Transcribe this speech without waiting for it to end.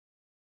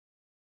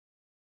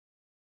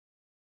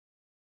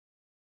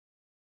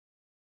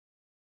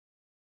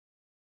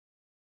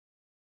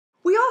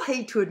We all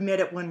hate to admit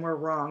it when we're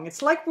wrong.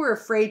 It's like we're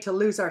afraid to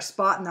lose our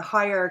spot in the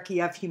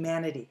hierarchy of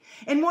humanity.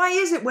 And why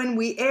is it when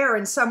we err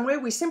in some way,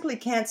 we simply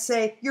can't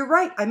say, "You're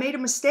right, I made a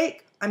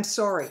mistake, I'm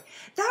sorry."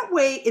 That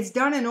way, it's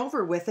done and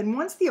over with, and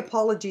once the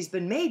apology's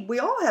been made, we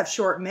all have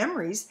short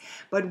memories.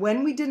 But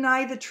when we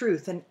deny the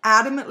truth and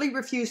adamantly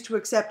refuse to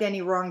accept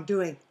any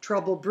wrongdoing,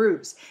 trouble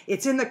brews.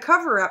 It's in the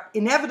cover-up,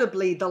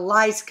 inevitably, the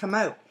lies come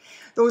out.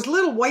 Those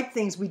little white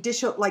things we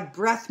dish out like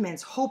breath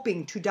mints,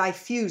 hoping to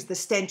diffuse the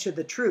stench of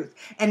the truth.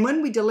 And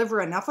when we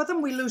deliver enough of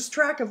them, we lose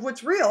track of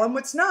what's real and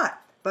what's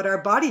not. But our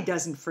body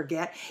doesn't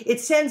forget. It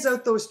sends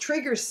out those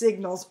trigger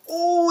signals.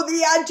 "Oh,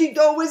 the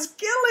agito is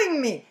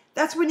killing me."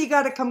 That's when you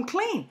got to come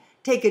clean.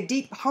 Take a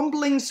deep,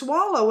 humbling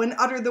swallow and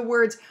utter the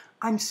words,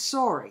 "I'm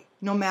sorry,"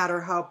 no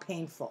matter how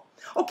painful.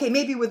 Okay,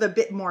 maybe with a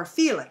bit more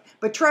feeling,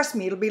 but trust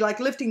me, it'll be like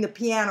lifting the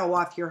piano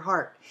off your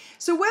heart.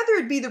 So whether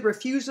it be the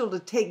refusal to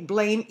take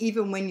blame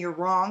even when you're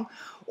wrong,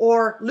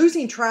 or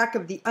losing track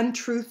of the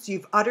untruths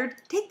you've uttered,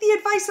 take the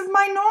advice of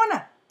my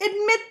Nonna.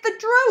 Admit the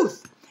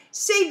truth.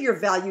 Save your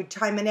valued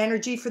time and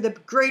energy for the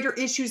greater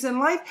issues in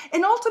life,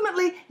 and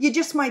ultimately, you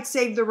just might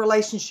save the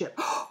relationship.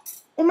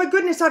 Oh my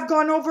goodness, I've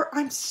gone over.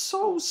 I'm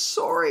so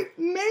sorry.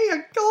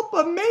 Mea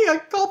culpa, mea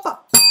culpa.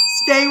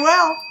 Stay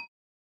well.